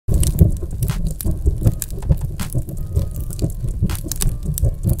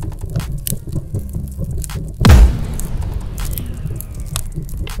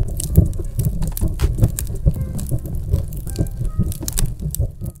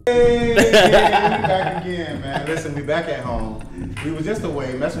Hey, we back again, man. Listen, we back at home. We was just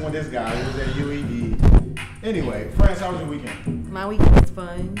away messing with this guy. He was at UED. Anyway, France, how was your weekend? My weekend was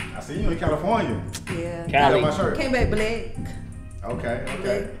fun. I see you in California. Yeah. Cali. My shirt. Came back black. Okay.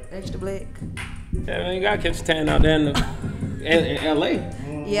 Black, extra black. Yeah, man, you gotta catch a tan out there in LA.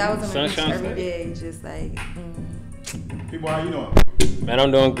 Yeah, I was on the beach Sunshine every State. day, just like. People, how you doing? Man,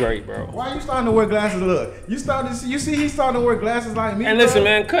 I'm doing great, bro. Why are you starting to wear glasses? Look, you see he's starting to wear glasses like me. And listen,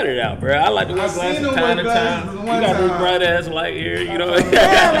 man, cut it out, bro. I like to wear glasses seen him time to wear time. glasses You one got this time. bright ass light here, you know.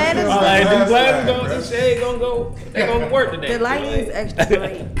 Yeah, man, it's like, like these glasses bro. this shade gonna go. They gonna work today. The lighting is extra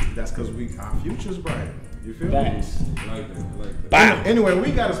bright. That's because our future's bright. You feel me? Facts. I like that. Bam. Anyway,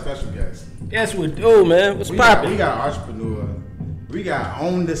 we got a special guest. Yes, we do, man. What's We got poppin'? entrepreneur. We got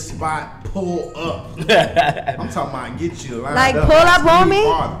on the spot pull up. I'm talking about get you lined Like up. pull up on me?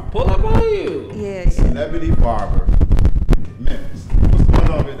 Pull up on you. Yeah. Celebrity Barber Memphis. What's going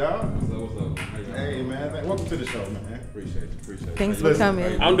on, big dog? What's up? How you doing? Hey man, welcome to the show, man. Appreciate you. Thanks for Listen,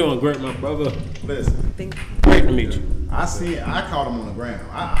 coming. I'm doing great, my brother. Listen, Great to meet you. I caught him on the ground.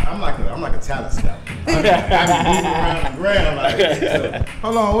 I'm like a talent scout. I be moving around the ground like, so,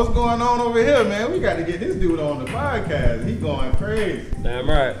 hold on, what's going on over here, man? We got to get this dude on the podcast. He going crazy. Damn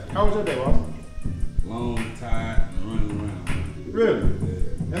right. How was your day, Bob? Long, tired, and running around. Really?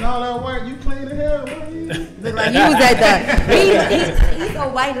 And all that white, you clean the hell? What you? Look like you was at the. He's so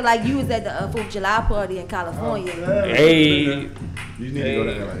white that like you was at the 4th of July party in California. Hey. You need to go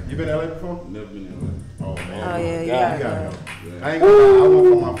to LA. You been to LA before? Never been in Oh man. Oh yeah, You yeah. gotta go. I ain't gonna lie, I went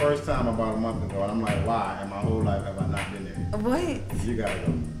for my first time about a month ago, and I'm like, why? In my whole life have I not been there? What? You gotta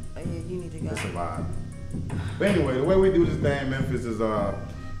go. Oh, yeah, you need to go. It's a vibe. But anyway, the way we do this thing in Memphis is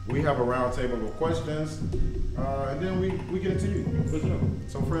we have a round table of questions, and then we get into you. For sure.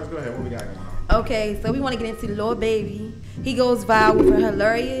 So friends, go ahead. What we got going on? Okay, so we want to get into Lil Baby. He goes viral with a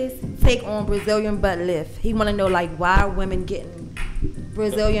hilarious take on Brazilian butt lift. He want to know like why women getting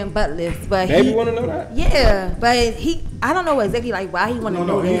Brazilian butt lifts, but Baby want to know that? Yeah, but I don't know exactly like why he want to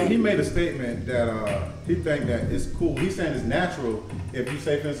know that. He made a statement that he think that it's cool. He's saying it's natural if you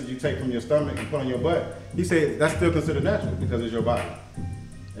say, for instance, you take from your stomach and put on your butt. He said that's still considered natural because it's your body.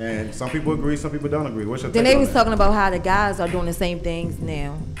 And some people agree, some people don't agree. What's your Then take they on was that? talking about how the guys are doing the same things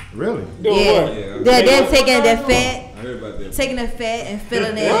now. Really? Doing Yeah, what? Yeah. they're taking What their guys fat, I heard about that. taking the fat and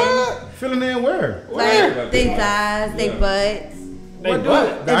filling it, What? Filling in where? like they thighs, they Yeah. butts. What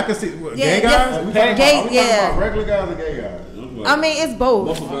butt? I can see Yeah, gay guys. just We gay- talking yeah. about regular guys or gay guys. I mean, it's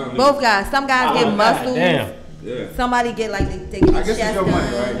both. Both guys. Some guys get muscles. Damn. Yeah. Somebody get like they get I guess chest it's your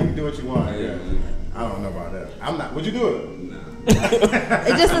money, done. right? You can do what you want. Yeah. Yeah. I don't know about that. I'm not. Would you do it? Nah.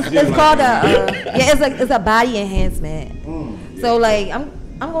 It just it's called it's a body enhancement. So like I'm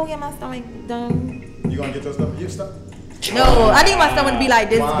gonna get my stomach done. You gonna get your stuff? Your stuff? No, I need my stomach to be like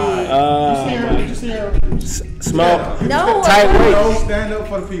this Why? big. You see her? Small. No, Tight waist. No, stand up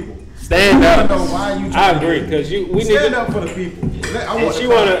for the people. Stand I up. don't know why you. I trying to agree, do it. cause we need Stand to. up for the people. I And want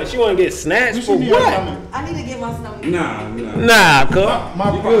she wanna get snatched You for should be your what? stomach. I need to get my stomach. Nah. Nah, cuz.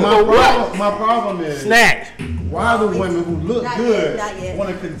 My problem is Snatch. why do women who look Not good yet, not yet. want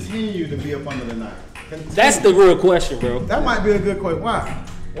to continue to be up under the knife? That's the real question, bro. That might be a good question. Why?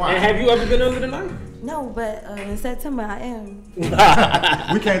 Why? And have you ever been under the knife? No, but in September I am.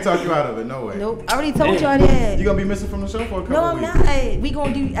 We can't talk you out of it. No way. Nope. I already told y'all You that. gonna be missing from the show for a couple No, I'm weeks. not. We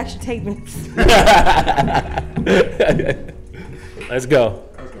gonna do extra tapings. Let's go.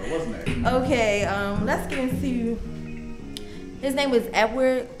 Let's go. What's next? Okay, let's get into. His name is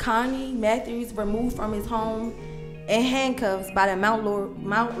Edward Connie Matthews, removed from his home in handcuffs by the Mount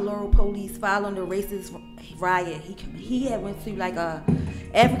Laurel police following the racist riot. He had went to like a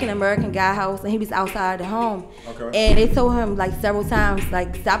African American guy house and he was outside the home. Okay. And they told him like several times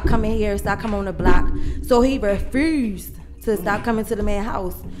like stop coming here, stop coming on the block. So he refused to stop coming to the man's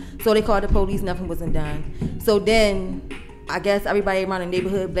house. So they called the police, nothing wasn't done. So then I guess everybody around the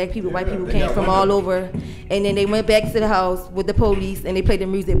neighborhood, black people, white people they came got from one all of over. And then they went back to the house with the police and they played the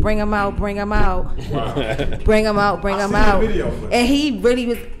music, bring them out, bring them out. Bring them out, bring I them seen out. the video for it. And he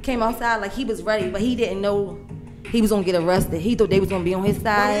really came outside like he was ready, but he didn't know he was gonna get arrested. He thought they was gonna be on his What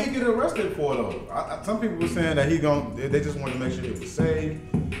side. did he get arrested for though? Some people were saying that they just wanted to make sure he was safe.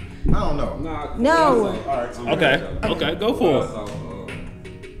 I don't know. Nah. No. All right. So Okay, go for it.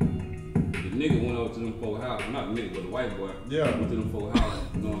 The nigga went over to them folk house, not the nigga, but the white boy. Yeah. Went to them folk house,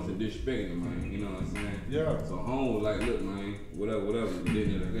 going to disrespecting them, man. You know what I'm saying? Yeah. So home was like, look, man, whatever.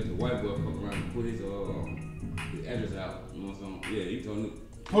 Then I guess the white boy fucked around and put his address out. You know what I'm saying? Yeah, he told me.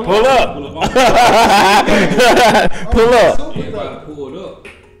 Pull up. Pull up. Pull up. Everybody pulled up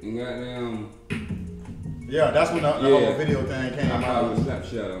and goddamn. Yeah, that's when the whole video thing came I out. probably slap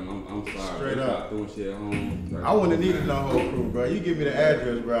shit out of him. I'm sorry. Straight up. Throwing shit at home. I wouldn't have needed no whole crew, bro. You give me the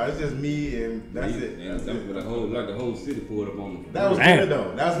address, bro. It's just me and that's it. Yeah, that's it. The whole city pulled up on me. That was good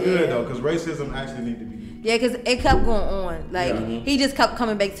though. That's good though, because racism actually need to be. Yeah, because it kept going on. Like he just kept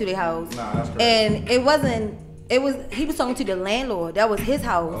coming back to the house. Nah, that's crazy. And it wasn't. He was talking to the landlord. That was his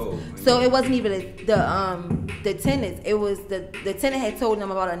house. Oh, so it wasn't even the tenants. It was the tenant had told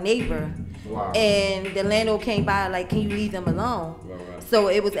them about a neighbor. Wow. And the landlord came by like, can you leave them alone? Right. So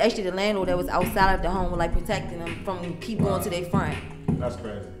it was actually the landlord that was outside of the home, like protecting them from keep going to their front. That's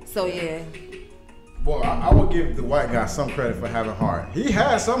crazy. So yeah. Boy, I would give the white guy some credit for having heart. He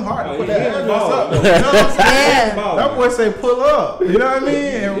had some heart to put he that had address ball. up. You know what I'm saying? Yeah. That boy say pull up. You know what I mean?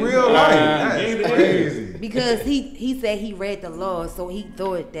 In real life. That's crazy. Because he said he read the law, so he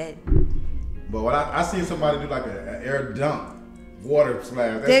thought that. But when I seen somebody do like an air dunk, water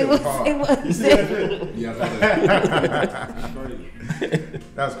splash, that They shit was was- hard. it was- You see that shit? Yeah, that's crazy.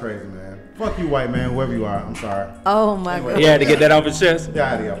 That's crazy, man. Fuck you, white man, whoever you are. I'm sorry. Oh my Anyway. god. You had to get that off his chest. Yeah, I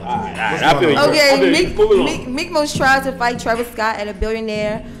had to get one. Alright, I feel you. Okay, Moving on. Meek Mill's tried to fight Travis Scott at a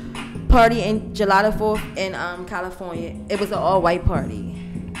billionaire party in July the 4th in California. It was an all-white party.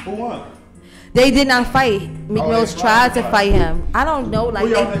 Who won? They did not fight. Meek Oh, Mill's they tried to fight. fight him. I don't know, like Who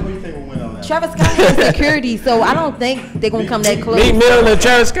you think will win on that? Travis Scott has security, so I don't think they're gonna come that close. Meek Mill and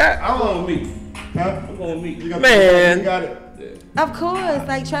Travis Scott. I'm going with me. Huh? I'm going with me. You got- Man. You got it. Of course,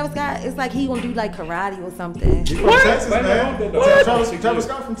 like Travis Scott, it's like he gonna do like karate or something. He's from What? Texas, What? man. What? Travis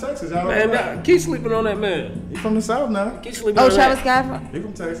Scott from Texas. Y'all Man, know that. nah, keep sleeping on that man. He from the South now. Keep sleeping Oh, on Travis that. Scott. He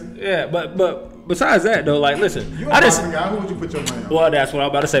from Texas. Yeah, but besides that though, like listen, You a I just boxing guy. Who would you put your money on? well that's what I'm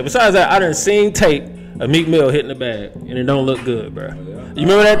about to say. Besides that, I done seen tape of Meek Mill hitting the bag and it don't look good, bro. You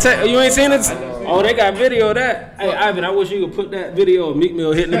remember that tape? You ain't seen it? Oh, they got video of that. Hey, Ivan, I wish you could put that video of Meek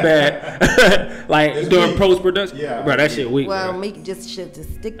Mill hitting the bag, like It's during weak. post production. Yeah. Bro, that shit weak. Well, bro. Meek just should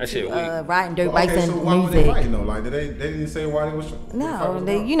just stick That shit to weak. riding dirt bikes Okay, and so why were they music. fighting though? Like, they didn't say why they was. No,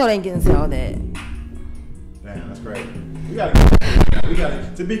 they you know they ain't getting into all that. Damn, that's crazy. We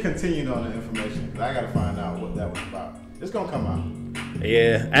gotta to be continued on the information. 'Cause I gotta find out what that was about. It's gonna come out.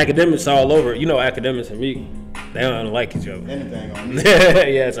 Yeah, academics all over. You know, academics and Meek, they don't like each other. Anything on me.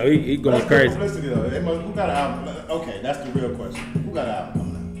 Yeah, so he But going that's good crazy. publicity though. Who got an album? Okay, that's the real question. Who got an album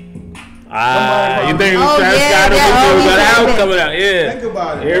coming out? You think Oh, Travis yeah, Scott yeah, or oh, Meek Mill got an he's album like coming out? Yeah. Think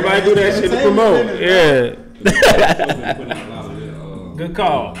about it. Everybody man. do that It's shit to entertainment promote. business, Yeah. Putting out a lot of little, Good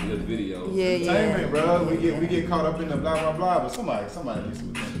call. little videos. Yeah. Entertainment, bro. We get caught up in the blah blah blah, but somebody needs some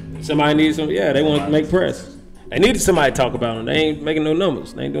attention. Somebody needs some. Yeah, they want to make press. They needed somebody to talk about them. They ain't making no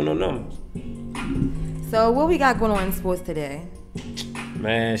numbers. They ain't doing no numbers. So what we got going on in sports today?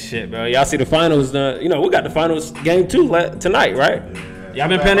 Man, shit, bro. Y'all see the finals? You know, we got the finals game 2 tonight, right? Y'all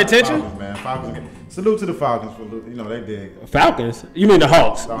been paying attention? Falcons, man. Falcons. Salute to the Falcons for they dig. Falcons? You mean the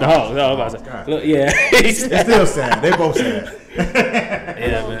Hawks? The Hawks. Oh, I was about to God. say. Look, yeah. It's still sad. They both sad.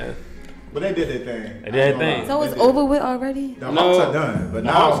 Yeah, man. But they did their thing. They did their thing. So it's over with already? The No. Hawks are done. But The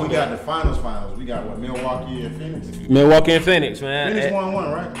now Hawks we are got done. the finals. We got what, Milwaukee and Phoenix. Milwaukee and Phoenix, man. Phoenix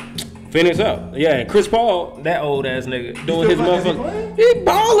 1-1, right? Phoenix up. Yeah, and Chris Paul, that old ass nigga, doing still his playing? Is he motherfucker. playing? He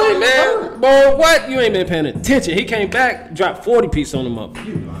balling, I man. thought Boy, what? You ain't been paying attention. He came back, dropped 40 piece on the motherfucker.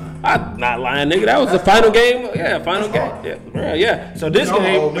 You lying. I'm not lying, nigga. That was the final game. Yeah, final game. Yeah. So this I'm an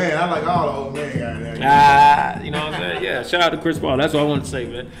game. old man. I like all the old men out there. You know what I'm saying? Yeah, shout out to Chris Paul. That's what I wanted to say,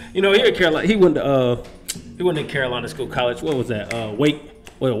 man. You know, here in Carolina, he went to Carolina School College. What was that? Wake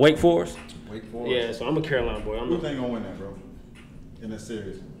Forest? Wake Forest. Yeah, so I'm a Carolina boy. Who think gonna win that, bro? In that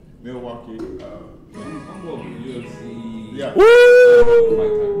series, Milwaukee. I'm going with UFC. Yeah.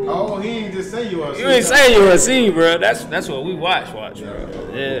 Woo! Oh, he ain't just say UFC. You ain't saying USC, bro. That's what we watch, bro.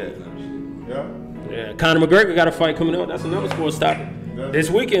 Yeah. Yeah. Conor McGregor got a fight coming up. That's another sports topic. This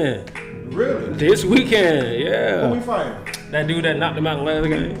weekend. Really? This weekend, yeah. Who we fighting? That dude that knocked him out in the last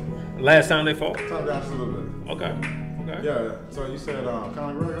game. Last time they fought. Talk down just a little bit. Okay. Yeah. So you said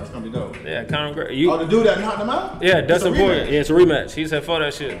Conor McGregor. That's gonna be dope. Yeah, Conor McGregor. Oh, the dude that knocked him out? Yeah, It's Dustin a Poirier. rematch. Yeah, it's a rematch. He said for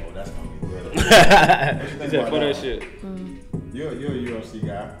that shit. Oh, that's gonna be good. He said for that shit. You're a UFC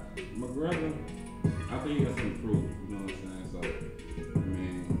guy. McGregor, I think he has to improve. You know what I'm saying? So, I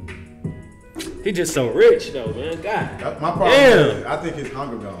mean, He just so rich though, man. God. My problem is, I think his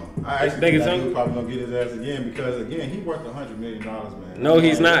hunger gone. I actually think his that hunger- dude probably gonna get his ass again because again he worth $100 million, man. No,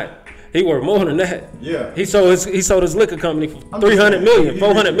 he's not. He worth more than that. Yeah. He sold his liquor company for I'm 300 just million, saying,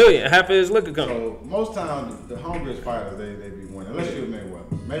 400 million, half of his liquor company. So most times the hungriest fighters they be winning unless you're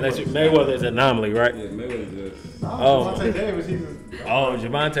Mayweather. Mayweather is an anomaly, right? yeah, Mayweather just. Oh. Javante Davis, he's Oh,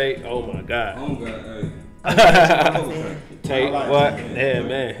 Javante. Oh my God. Home guy, hey. Take I like what? that. Yeah,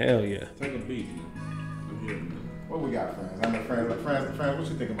 man. Hell yeah. Take a beat, man. What we got, friends? I know friends. What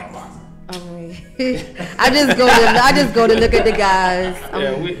you think about boxing? I mean, I just go to look at the guys.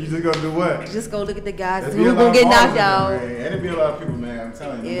 You just go do what? Just go look at the guys who gonna get knocked out. And it be a lot of people, man. I'm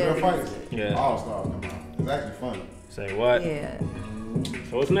telling you, real fights. Yeah. All stars come out. It's actually fun. Say what? Yeah.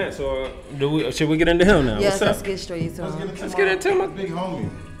 So what's next? So should we get into him now? Yes, What's up? let's get straight to him. Let's get into my big homie,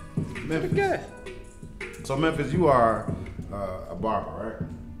 Memphis. guy. So Memphis, you are a barber, right?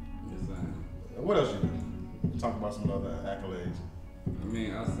 Yes, I am. What else you do? Talk about some other accolades. I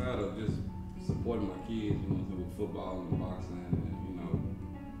mean, outside of just supporting my kids, you know, with football and boxing, and, you know.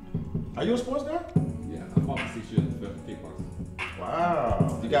 Are you a sports guy? Yeah, I fought for 6 years in professional kickboxing.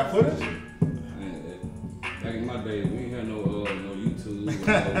 Wow. You got footage? Back in my day, we ain't had no YouTube,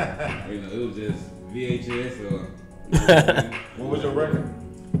 you know, it was just VHS or. You know what was your record?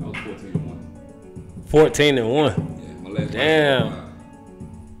 I was 14-1. 14-1. Yeah, my last. Damn.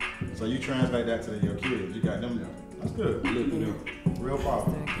 So you translate that to your kids? You got them there. That's good. Real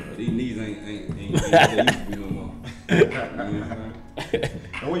powerful. These knees ain't what they used to be no more. You know what I'm saying?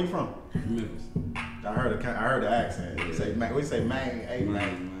 And where you from? Memphis. I heard the accent. We say man, hey man.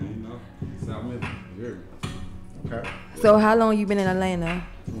 Man, you know, South Memphis. You heard me. Okay. So how long you been in Atlanta?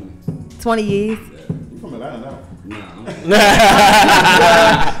 20 years. You from Atlanta now? Nah.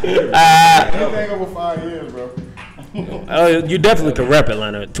 Anything over 5 years, bro. Oh, you definitely could rep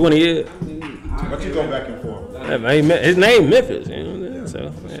Atlanta. 20 years. But you go back and forth. Yeah, man, his name Memphis. You know what I'm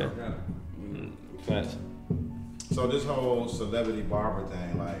saying? So yeah. Facts. So this whole celebrity barber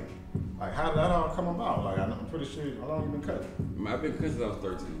thing, like how did that all come about? Like I'm pretty sure how long you been cutting? I've been cutting since I was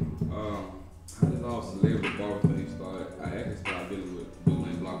 13. How this all celebrity barber thing started? I actually started dealing with a dude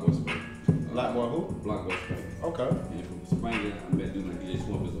named Blockboy Spain. Black boy who? Blockboy Spain. Okay. And from Spain, I met a dude named DJ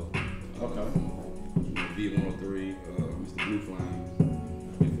Swampers. Okay. V103, Mr. Blue Flames.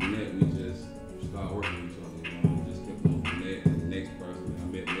 And from that, we just started working with each other. You know, we just kept moving from that to the next person. I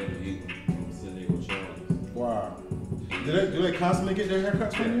met Melvin Ingram from San Diego Chargers. Wow. Do they constantly get their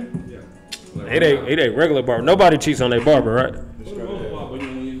haircuts from you? Yeah. He they regular barber. Nobody cheats on their barber, right? For the most part, but you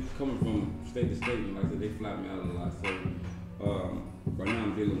know, when you coming from state to state, like I said, they fly me out a lot. So right now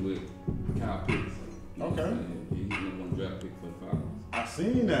I'm dealing with Kyle Pitts. Okay. He's the #1 draft pick for the Falcons. I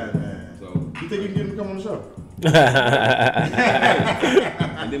seen that, man. So You think you can get him to come on the show?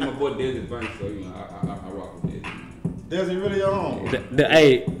 and then my boy Desi Banks, so you know I rock with Desi. Desi really your own.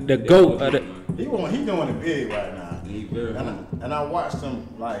 The GOAT. He doing it big right now. And he's very humble. And I watched him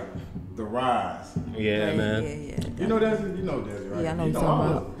like the rise. Yeah, man. Yeah. You know Desi? You know Desi, right? Yeah, I know you you're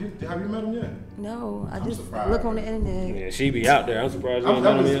talking about. Have you met him yet? No, I I'm just surprised. look on the internet. Yeah, she be out there. I'm surprised you don't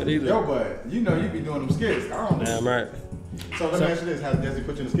know him yet either. Yo, but you know you be doing them skits. I don't know. Damn right. So let me ask you this: has Desi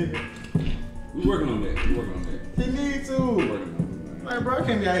put you in a skit yet? We working on that. He need We to. working on it, man. Man, bro, I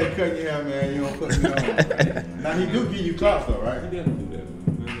can't be out here cutting your hair, man. You don't put me on. Now he do give you clout though, right? He definitely do that,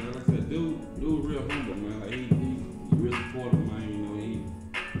 man. Like I said, dude real humble, man. Like he real supportive, man. You know,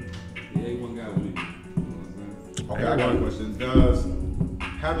 he one guy with me. You know what I'm saying? Okay, I got a question. Does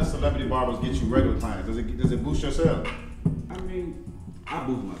having celebrity barbers get you regular clients? Does it boost your sales? I mean, I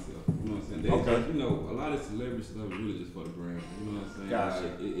boost myself. You know what I'm saying? Okay. You know, a lot of celebrity stuff is really just for the gram. You know what I'm saying? Gotcha.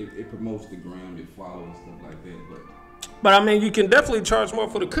 Like, it promotes the gram, it follows and stuff like that. But I mean, you can definitely charge more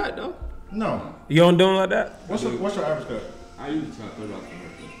for the cut, though. No. You don't do it like that? What's your average cut? I usually try $30 for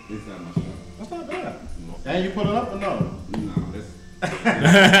haircut inside my shop. That's not bad. And you put it up or no? No, that's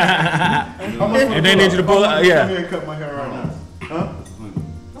How much And they need you to pull up, yeah. Come here and cut my hair right now. Huh? 100.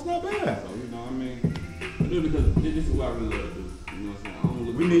 That's not bad. So, you know, I mean, I do it because this is what I really love to do. You know what I'm saying? I don't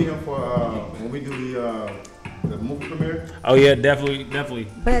look We need him for when we do the movie premiere. Oh yeah, definitely.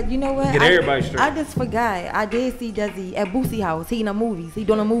 But you know what? Get everybody straight. I just forgot. I did see Desi at Boosie House. He in the movies. He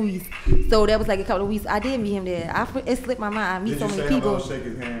doing the movies. So that was like a couple of weeks. I did meet him there. It slipped my mind. I meet Did so you many say people. hello, shake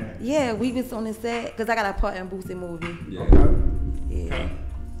his hand? Yeah, we was on the set because I got a part in Boosie movie. Yeah. Yeah.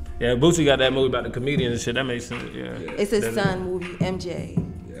 Yeah, Boosie got that movie about the comedian and shit. That makes sense. Yeah. It's his son movie, MJ.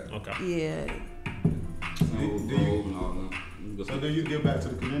 Yeah. Okay. Yeah. So do you give back to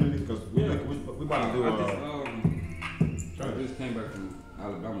the community? Because we about to do I just came back from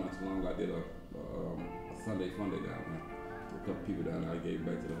Alabama not too long ago. I did a Sunday fun day down there. A couple people down there. I gave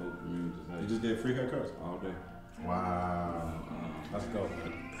back to the whole community. You just did free haircuts? All day. Wow. Let's go.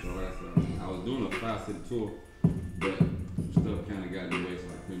 So I was doing a 5-city tour, but stuff kind of got in the way, so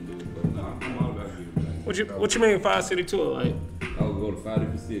I couldn't do it. But no, I'm all about giving back. What you mean 5-city tour? Like I would go to 5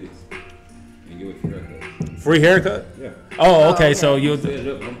 different cities and give it free haircuts. free haircut? Yeah. Oh, okay. So I'm you set it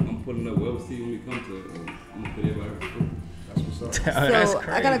up. I'm putting up whatever city when we come to. I'm gonna put everybody for free. That's what's That's So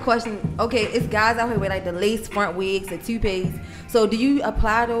crazy. I got a question. Okay, it's guys out here with like the lace front wigs, the toupees. So do you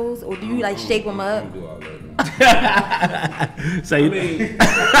apply those or do you like shape them I up? don't do all that, man. So I you, mean,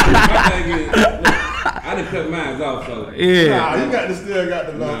 my thing is, look, I done cut mine off, so. yeah. Nah, you got to still got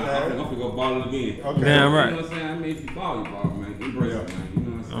the long Nah, I'm hair. gonna go ball it again. Okay. Damn You right. know what I'm saying? I mean, if you ball, man. Embrace it, man. You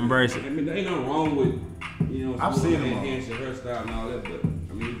know what I'm saying? Embrace it. I mean, there ain't nothing wrong with, you know, I've seen them all. enhance your hairstyle and all that, but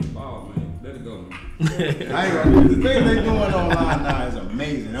I mean, if you ball, man, let it go, man. I ain't gonna. The thing they doing online now is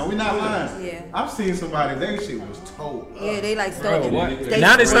amazing. Now we not lying. Yeah. I've seen somebody. They shit was told. Yeah, they like start Bro, what? they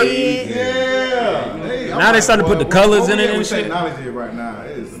Now they start- spread. Yeah. Now they starting to put the colors in it and with shit. technology right now,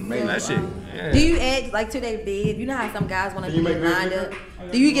 it is amazing. That shit. Yeah. Do you add like to their bed? You know how some guys want to Can you be make beds lined up.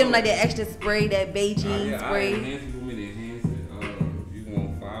 bigger? Do you give them like that extra spray, that Beijing Yeah, I spray? enhance it for me to enhance it. If you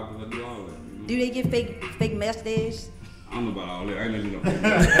want five, I do all that. You know? Do they get fake mustache? I don't know about all that. I ain't never know.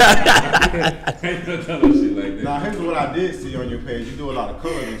 I ain't never done no shit like that. Now here's what I did see on your page. You do a lot of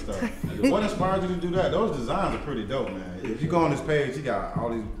colors and stuff. What inspired you to do that? Those designs are pretty dope, man. If you go on this page, you got all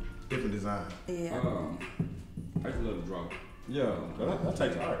these different designs. Yeah. I just love to draw. Yeah, that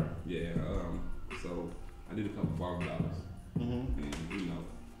takes art. Yeah. So I did a couple barber dollars, and you know,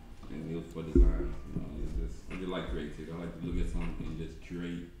 and it was for design. You know, it's just I just like creativity. I like to look at something and just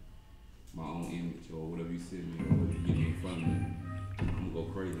curate my own image or whatever you send me or whatever you get me in front of me. I'm gonna go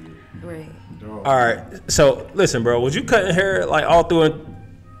crazy with it. Right. Dope. All right. So listen, bro. Was you cutting hair like all through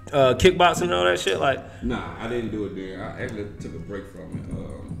kickboxing and all that shit? Like, Nah, I didn't do it there. I actually took a break from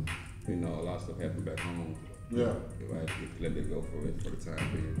it. You know, a lot of stuff happened back home. Yeah. If I just let it go for the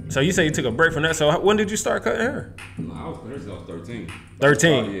time being. so you say you took a break from that. So when did you start cutting hair? No, I was 13.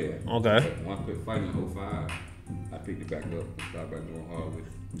 13? Yeah. Okay. When I quit fighting in 05, I picked it back up and started back doing hard with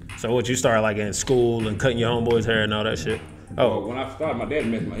it. So what, you started like in school and cutting your homeboys' hair and all that shit? Well, Oh. when I started, my dad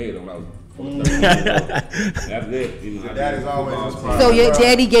messed my head up when I was 13 years old. After that, you know, Your dad is always inspired. So your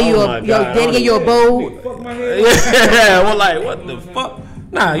daddy gave you Oh my a your God. daddy gave you a bowl. Nigga, fuck my head. Yeah, well, like, what the fuck?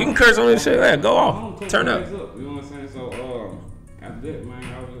 Nah, you can curse on this shit. Yeah, go I off. don't cut Turn my up. legs up. You know what I'm saying? So, after that,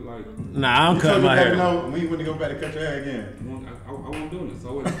 man, I was just like, Nah, I'm You cutting told my your dad hair. no, when you went to go back to cut your hair again. I wasn't doing it.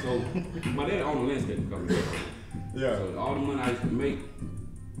 So my dad owned a landscape company. Yeah. So all the money I used to make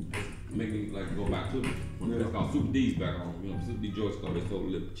me like go back to it. It's called Super D's back home. You know, Super D Joy store. They sold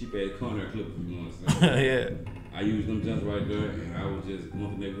little cheap ass corner clippers. You know what I'm saying? Yeah. I used them just right there, and I was just going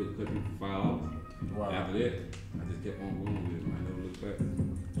to the neighborhood cutting for $5. Wow. After that, I just kept on going with it. Man. I never looked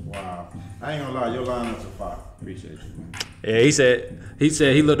back. Wow. I ain't gonna lie, your lineups are fire. Appreciate you, man. Yeah, he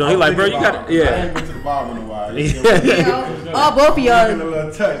said he looked on. He like, bro, you got I yeah. ain't been to the barber in a while. Oh, both of Getting a y'all.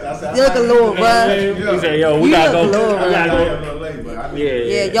 little touch. I said, You look a little rough. He said, yo, we You gotta look go. low, We I gotta got go. a little late, but I need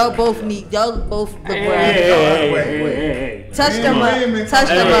Yeah, Yeah, y'all both look Hey, rough. hey, Wait, hey, wait. hey, hey. Touch them up. Touch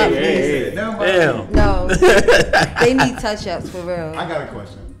them Hey, up, hey, please. Damn. No, they need touch ups for real. I got a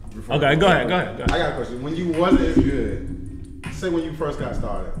question. before Okay, I go ahead. I got a question. When you wasn't as good, say when you first got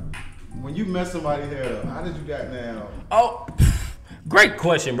started, when you met somebody here, how did you got down? Oh, great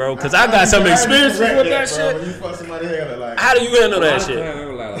question, bro. Cause I got some experiences with that shit. When you fuck somebody here, like, How do you handle A lot that of shit? times, I ain't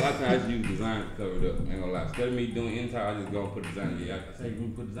gonna lie, a lot of times I just use design to cover it up. I ain't gonna lie. Instead of me doing entire, I just go and put design. Yeah, I say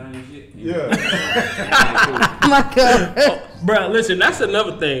you put design and shit. yeah. Oh my God. Bro, listen, that's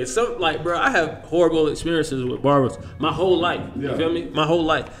another thing. Some like, bro, I have horrible experiences with barbers my whole life. You Yeah. feel me? My whole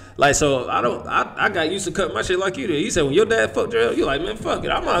life. Like, so I got used to cutting my shit like you did. You said when your dad fucked your, you like, man, fuck it.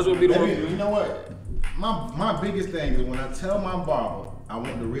 I might as well be the I one. mean, you know what? My biggest thing is when I tell my barber I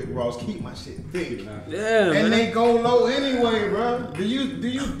want the Rick Ross keep my shit thick. Yeah, man. And they go low anyway, bro. Do you?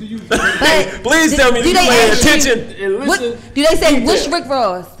 But Please tell me do you they pay ask you- attention and What, listen. do they say detail. which Rick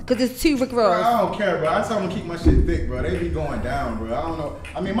Ross? Because it's two Rick Bro, Ross. I don't care, bro. I tell them to keep my shit thick, bro. They be going down, bro. I don't know.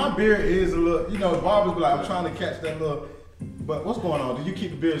 I mean, my beard is a little, you know, barbers be like, I'm trying to catch that little. But what's going on? Do you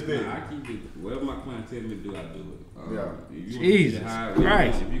keep the beard thick? Nah, I keep it. Whatever my client tell me to do, I do it. Yeah. If you Jesus want to get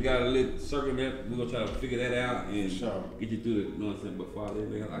Christ. If you got a little circle that, we're gonna try to figure that out and Sure. get you through the, you know what I'm saying? But for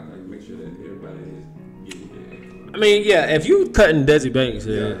everything, I like to make sure that everybody is getting it. I mean, yeah, if you cutting Desi Banks,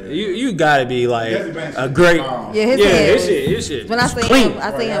 Yeah. you gotta be like Desi Banks a is great. bomb. Yeah, his Yeah, hair his is- shit. When I is say clean. him,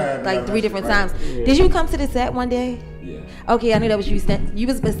 I say Right, I him like know 3 that different shit, right. times. Did you come to the set one day? Yeah. Okay, I knew that was you. You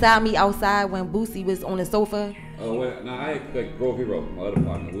was beside me outside when Boosie was on the sofa. Oh, well, now I had cut Grove Hero, my other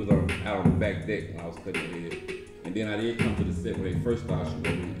partner, who was out on the back deck when I was cutting his head. And then I did come to the set when they first started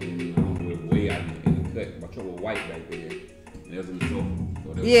shooting, and I was way out in the cut. My truck was white back there, and it was in the sofa.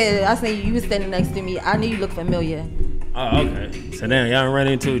 So that was- Yeah, I seen you was standing next to me. I knew you looked familiar. Oh, okay. So damn, y'all ran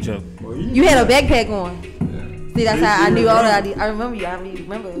into each other. Well, You had a backpack on. Yeah. See, that's See, how I you knew all remember. that. I remember you. I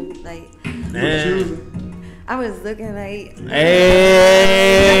remember, like, Damn. I was looking like.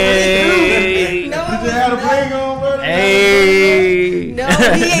 Hey. No, Did you have a bling on, bro? Hey.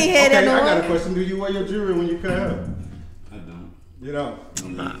 Cause he ain't had that Okay, no I got a more. question. Do you wear your jewelry when you cut hair? I don't. You don't?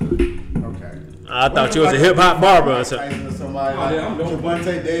 Okay. I thought you was a hip hop barber or something. Tyson or somebody Oh, yeah, I'm like doing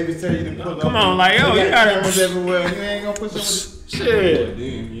Javante Davis tell you to pull up. Come on, like, yo, They you got gotta- cameras everywhere. You ain't gonna push up with Shit. But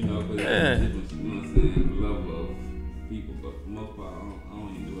then, you know, but Yeah. it's different, you know what I'm saying, the level of people. But for the most part, I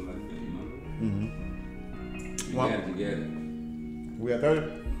don't even do it like that, you know. You Well- got it, you got it. We at 30?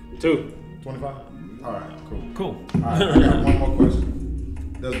 2. 25? All right, cool. Cool. All right, I got one more question.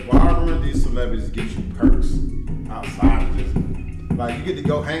 Does barbering these celebrities get you perks outside of just like you get to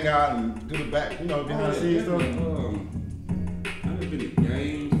go hang out and do the back, you know, behind the scenes stuff? I've been to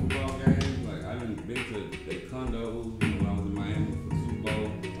games, football games. Like I've been to the condos, you know, when I was in Miami for the Super Bowl.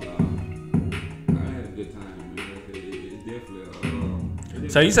 I had a good time. Man. It's definitely.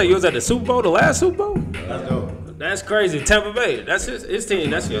 So you say you was at the Super Bowl, the last Super Bowl? That's dope. That's crazy. Tampa Bay. That's his team.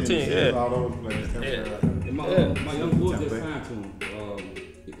 That's your team. It's Yeah. all over the place. And my young boy just signed to him.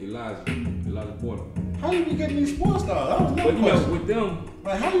 Elijah Porter. How you be getting these sports stars? That was But no you know, question. with them,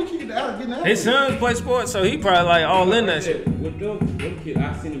 Like, how you keep getting out of His sons play sports, so he probably like all in that shit. with them kids,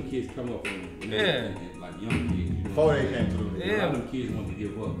 I seen them kids come up from and like young kids. You know Before what they I'm came saying? through. A lot of them kids want to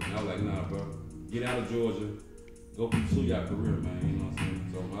give up. And I was like, nah, bro. Get out of Georgia. Go pursue your career, man. You know what I'm saying?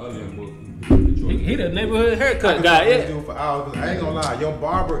 So my other young boy, He the neighborhood haircut I guy. can Yeah. do it for hours. 'Cause I ain't gonna lie, your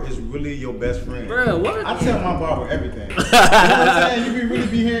barber is really your best friend. Bro, what? I tell my barber everything. You know what I'm saying? You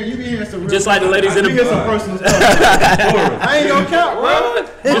be hearing some real Just like the ladies in the you hear some personal stuff. I ain't gonna count, bro.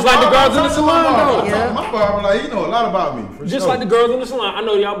 Just like the girls in the salon, though. Yeah. My barber, like, he know a lot about me. For Just sure. like the girls in the salon. I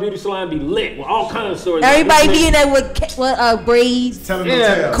know y'all beauty salon be lit with all kinds of stories. Everybody be in there with braids. Telling Yeah.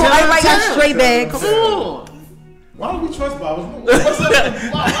 them tales. Cool. Everybody got tell. straight back. Tell Come them on. on. Why don't we trust barbers? What's up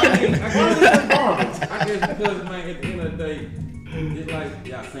with why do we trust barbers? I guess because, man, at the end of the day, it's like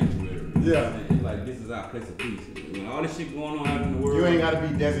y'all sanctuary. Yeah. It's like this is our place of peace. When all this shit going on out in the world. You ain't gotta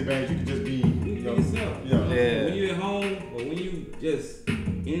be Desi Banks. You can just be You be yourself. Yeah. Yeah. When you at home or when you just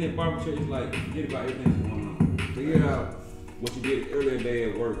in that barber shop, it's like forget about everything that's going on. Forget about what you did earlier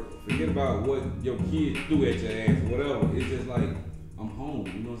today at work. Forget about what your kids threw at your ass, whatever. It's just like I'm home.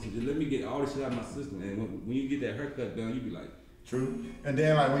 You know what I'm saying? Just let me get all this shit out of my system. And when you get that haircut done, you be like, true. And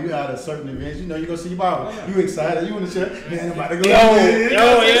then like when you out at certain events, you know you gonna see your barber. You excited? You in the chair? Man, I'm about to go. Yo,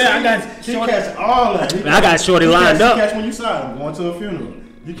 yeah, I got He catch all that. I got Shorty lined up. He catch when you sign. I'm going to a funeral.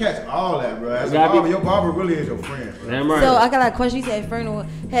 You catch all that, bro. As a gotta be- barber, your barber really is your friend, bro. Damn right. So I got a question. You said funeral.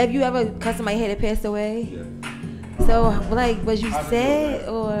 Have you ever cut somebody head that passed away? yeah. So like, was you How did you sad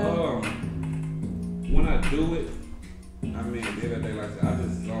do or? When I do it, I mean, the other day, like I said, I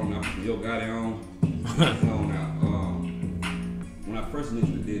just zone out. Yo got it on. Zone out. When I first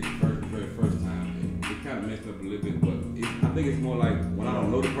initially did it, very first time, it kind of messed up a little bit. But I think it's more like when I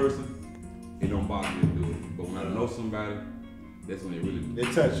don't know the person, it don't bother me to do it. But when I know somebody, that's when it really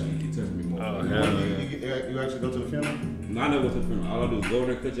It touched you. It touched me more. Oh, You, yeah. you actually go to the funeral? No, I never go to the funeral. All I do is go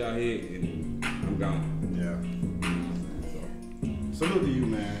there, cut y'all head, and I'm gone. Yeah. You know what I'm saying? Salute to you,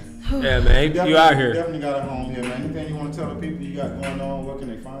 man. Yeah, man. You out here. Definitely got a home here, man. Anything you want to tell the people you got going on? Where can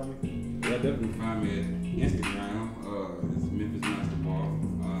they find you? Y'all definitely find me at Instagram. It's Memphis Master Bar.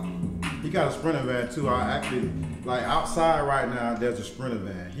 He got a Sprinter van too. I actually like outside right now. There's a Sprinter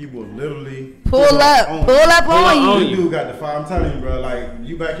van. He will literally Pull up on on you. you. Dude got the fire. I'm telling you, bro. Like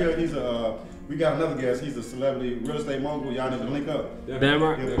you back here. He's a. We got another guest. He's a celebrity real estate mogul. Y'all need to link up. Damn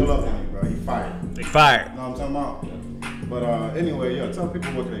right. He'll pull up on you, bro. He fired. They fired. You know what I'm talking about? But anyway, yeah. Tell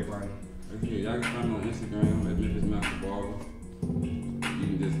people what they find. Okay, y'all can find me on Instagram at Memphis Master Barber. You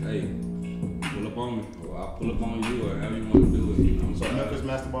can just, hey, pull up on me, or I'll pull up on you, or however you want to do it. You know, So Memphis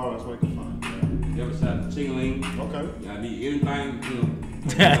Master Bar. That's where you can find. You ever shot Ching-a-ling? Okay. Y'all need anything, you know. We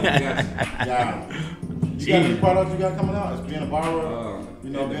got you. Yeah. You got any products you got coming out? It's being a barber. You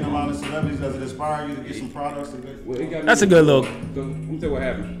know, being around the celebrities. Does it inspire you to get some products? Well, it got me- That's a good little- Let me tell you what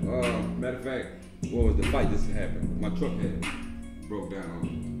happened. Matter of fact, what was the fight just happened? My truck had broke down on me.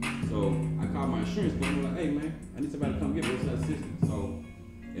 So I called my insurance company. I'm like, hey man, I need somebody to come get me what's that assistance. So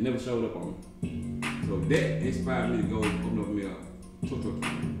it never showed up on me. So that inspired me to go open up me a tow truck.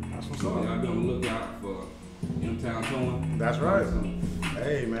 That's what's So up. y'all be on the lookout for M-Town Towing. That's right.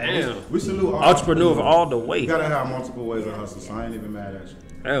 Hey man, Damn. we salute all Entrepreneur all the You way. gotta have multiple ways of hustle, so I ain't even mad at you.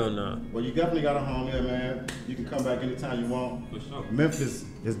 Hell no. Well, you definitely got a home here, man. You can come back anytime you want. For sure. Memphis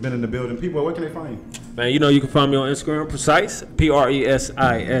has been in the building. People, where can they find you? Man, you know you can find me on Instagram, Precise,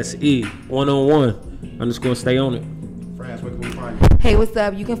 PRESISE101_ stay on it. France, where can we find you? Hey, what's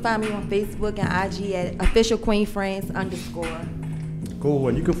up? You can find me on Facebook and IG at officialqueenfriends_. Cool.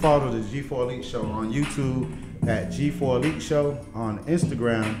 And you can follow the G4 Elite Show on YouTube at G4 Elite Show, on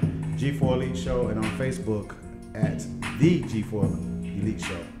Instagram, G4 Elite Show, and on Facebook at the G4 Elite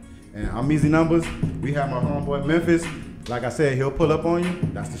Show. And I'm Easy Numbers. We have my homeboy Memphis. Like I said, he'll pull up on you.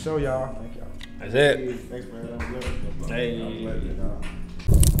 That's the show, y'all. Thank y'all. That's it. Thanks, man. That was good. Hey. That was good,